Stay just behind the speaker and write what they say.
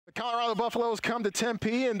The Colorado Buffaloes come to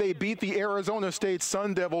Tempe and they beat the Arizona State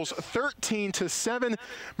Sun Devils 13-7.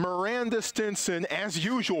 Miranda Stinson, as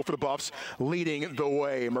usual for the Buffs, leading the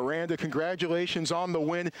way. Miranda, congratulations on the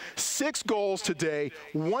win. 6 goals today,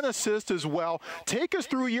 1 assist as well. Take us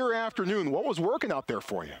through your afternoon. What was working out there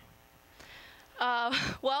for you?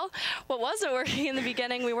 Well, what wasn't working in the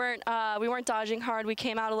beginning, we weren't dodging hard. We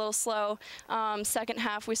came out a little slow. Second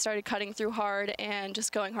half, we started cutting through hard and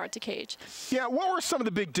just going hard to cage. Yeah, what were some of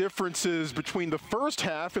the big differences between the first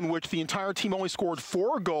half, in which the entire team only scored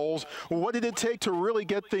 4 goals? What did it take to really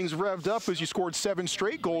get things revved up as you scored 7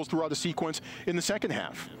 straight goals throughout the sequence in the second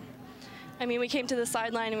half? I mean, we came to the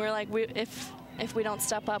sideline and we were like, if we don't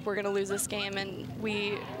step up, we're going to lose this game, and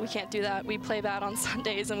we can't do that. We play bad on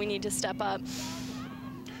Sundays, and we need to step up.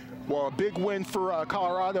 Well, a big win for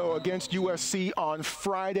Colorado against USC on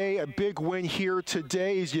Friday. A big win here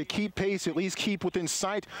today as you keep pace, at least keep within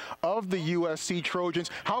sight of the USC Trojans.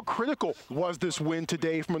 How critical was this win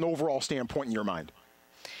today from an overall standpoint in your mind?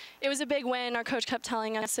 It was a big win. Our coach kept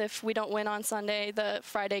telling us if we don't win on Sunday, the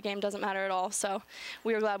Friday game doesn't matter at all. So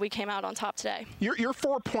we were glad we came out on top today. You're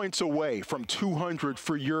 4 points away from 200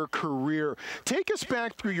 for your career. Take us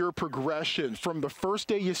back through your progression from the first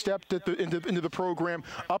day you stepped into the program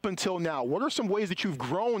up until now. What are some ways that you've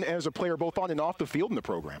grown as a player, both on and off the field in the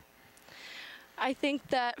program? I think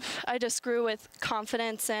that I just grew with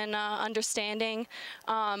confidence and understanding.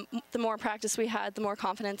 The more practice we had, the more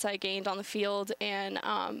confidence I gained on the field, and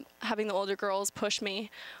having the older girls push me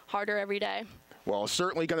harder every day. Well,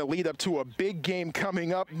 certainly going to lead up to a big game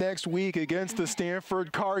coming up next week against the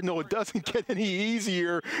Stanford Cardinal. It doesn't get any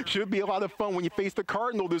easier. Should be a lot of fun when you face the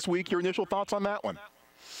Cardinal this week. Your initial thoughts on that one?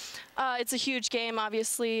 It's a huge game.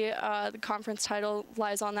 Obviously, the conference title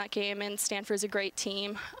lies on that game, and Stanford's a great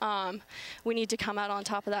team. We need to come out on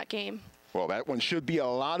top of that game. Well, that one should be a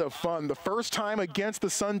lot of fun. The first time against the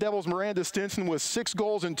Sun Devils, Miranda Stinson was 6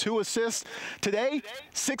 goals and 2 assists. Today,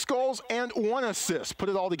 6 goals and 1 assist. Put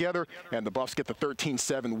it all together, and the Buffs get the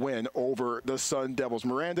 13-7 win over the Sun Devils.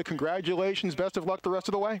 Miranda, congratulations. Best of luck the rest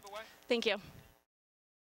of the way. Thank you.